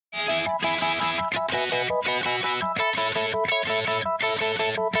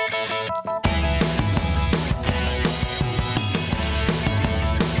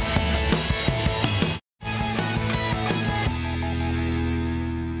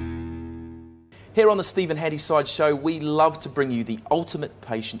Here on the Stephen Handyside Show, we love to bring you the ultimate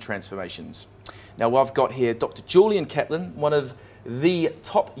patient transformations. Now, I've got here Dr. Julian Kaplan, one of the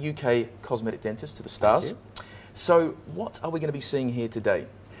top UK cosmetic dentists to the stars. So, what are we going to be seeing here today?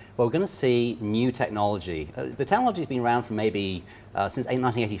 Well, we're going to see new technology. The technology has been around for maybe since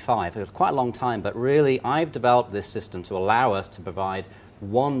 1985, it's quite a long time, but really I've developed this system to allow us to provide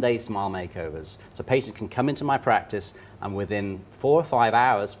one-day smile makeovers. So patients can come into my practice and within 4 or 5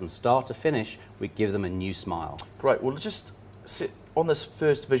 hours from start to finish, we give them a new smile. Great. Well, just sit on this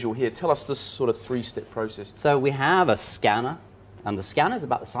first visual here. Tell us this sort of three-step process. So we have a scanner, and the scanner is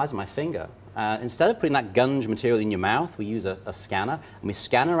about the size of my finger. Instead of putting that gunge material in your mouth, we use a scanner, and we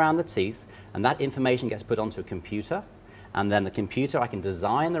scan around the teeth, and that information gets put onto a computer, and then the computer, I can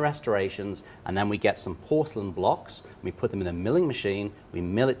design the restorations, and then we get some porcelain blocks, we put them in a milling machine, we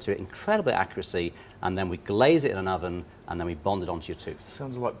mill it to incredible accuracy, and then we glaze it in an oven, and then we bond it onto your tooth.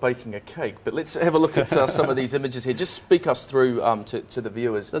 Sounds like baking a cake, but let's have a look at some of these images here. Just speak us through to the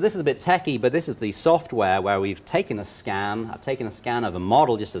viewers. So this is a bit techie, but this is the software where we've taken a scan. I've taken a scan of a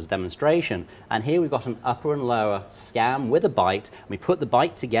model just as a demonstration, and here we've got an upper and lower scan with a bite. And we put the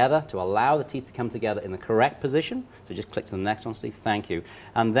bite together to allow the teeth to come together in the correct position. So just click to the next one, Steve. Thank you.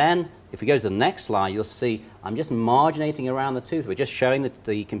 And then if we go to the next slide, you'll see I'm just marginating around the tooth. We're just showing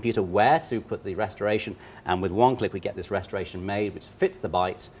the computer where to put the restoration, and with one click we get this restoration made, which fits the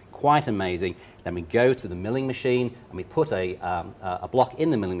bite. Quite amazing. Then we go to the milling machine and we put a block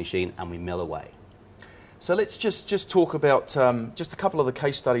in the milling machine and we mill away. So let's just talk about just a couple of the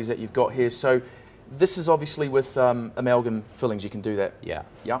case studies that you've got here. So this is obviously with amalgam fillings. You can do that. Yeah.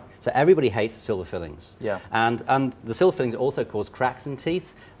 Yeah. So everybody hates silver fillings. Yeah. And the silver fillings also cause cracks in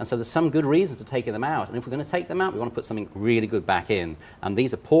teeth. And so there's some good reason for taking them out. And if we're going to take them out, we want to put something really good back in. And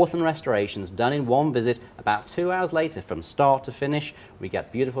these are porcelain restorations done in one visit. About 2 hours later, from start to finish, we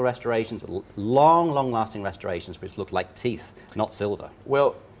get beautiful restorations, long, long-lasting restorations, which look like teeth, not silver.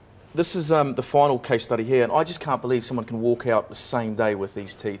 Well, this is the final case study here, and I just can't believe someone can walk out the same day with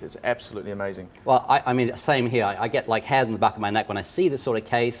these teeth. It's absolutely amazing. Well, I mean, same here. I get like hairs on the back of my neck when I see this sort of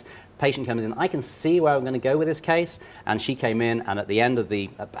case. Patient comes in, I can see where I'm going to go with this case, and she came in, and at the end of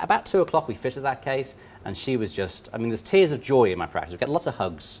about 2 o'clock we fitted that case, and she was just, I mean, there's tears of joy in my practice. We get lots of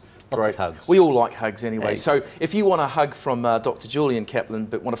hugs. Lots of hugs. We all like hugs anyway. Hey. So if you want a hug from Dr. Julian Kaplan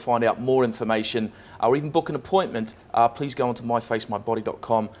but want to find out more information or even book an appointment, please go onto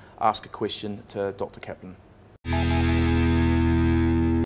myfacemybody.com, ask a question to Dr. Kaplan.